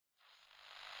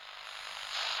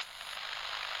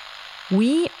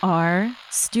We are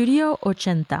Studio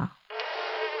Ochenta.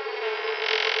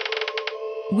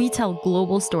 We tell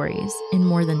global stories in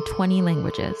more than 20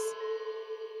 languages.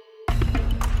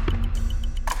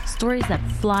 Stories that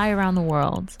fly around the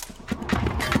world.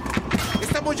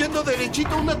 ¡Estamos yendo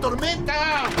derechito a una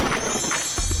tormenta!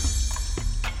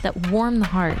 That warm the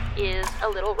heart. Is a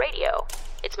little radio.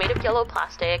 It's made of yellow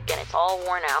plastic and it's all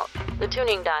worn out. The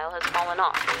tuning dial has fallen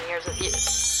off from years of use.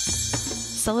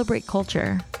 Celebrate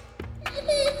culture.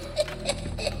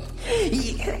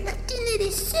 ¿Y qué tiene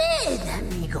de sed,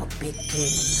 amigo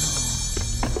pequeño?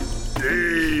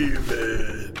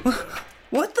 David!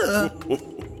 What the?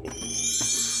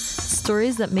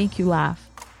 Stories that make you laugh.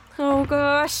 Oh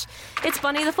gosh, it's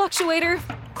Bunny the Fluctuator.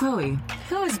 Chloe,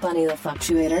 who is Bunny the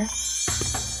Fluctuator?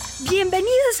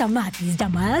 Bienvenidos a Matis,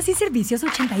 llamadas y servicios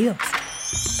 82.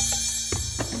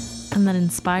 And that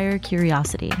inspire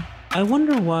curiosity. I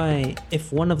wonder why,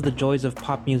 if one of the joys of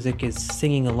pop music is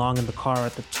singing along in the car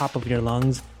at the top of your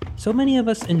lungs, so many of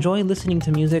us enjoy listening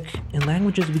to music in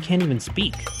languages we can't even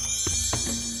speak.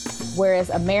 Whereas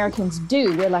Americans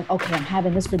do, we're like, okay, I'm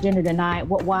having this for dinner tonight.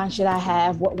 What wine should I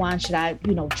have? What wine should I,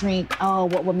 drink? Oh,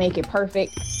 what will make it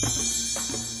perfect?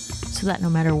 So that no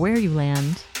matter where you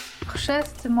land,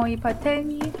 chrzest mojej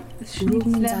patelni z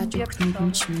szniclem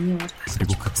wieprzowym.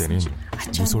 그리고 그때는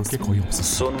무서울 게 거의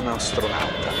없었어. Sono un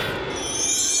astronauta.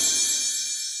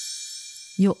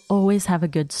 you'll always have a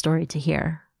good story to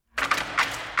hear.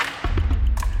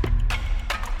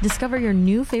 Discover your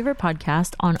new favorite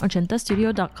podcast on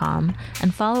ochentastudio.com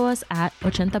and follow us at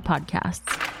Ochenta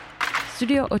Podcasts.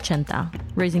 Studio Ochenta,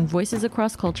 raising voices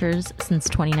across cultures since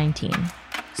 2019.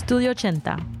 Studio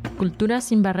Ochenta, cultura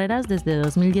sin barreras desde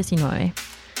 2019.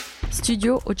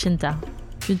 Studio Ochenta,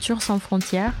 culture sans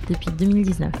frontières depuis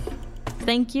 2019.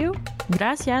 Thank you,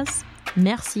 gracias,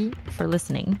 merci for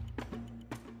listening.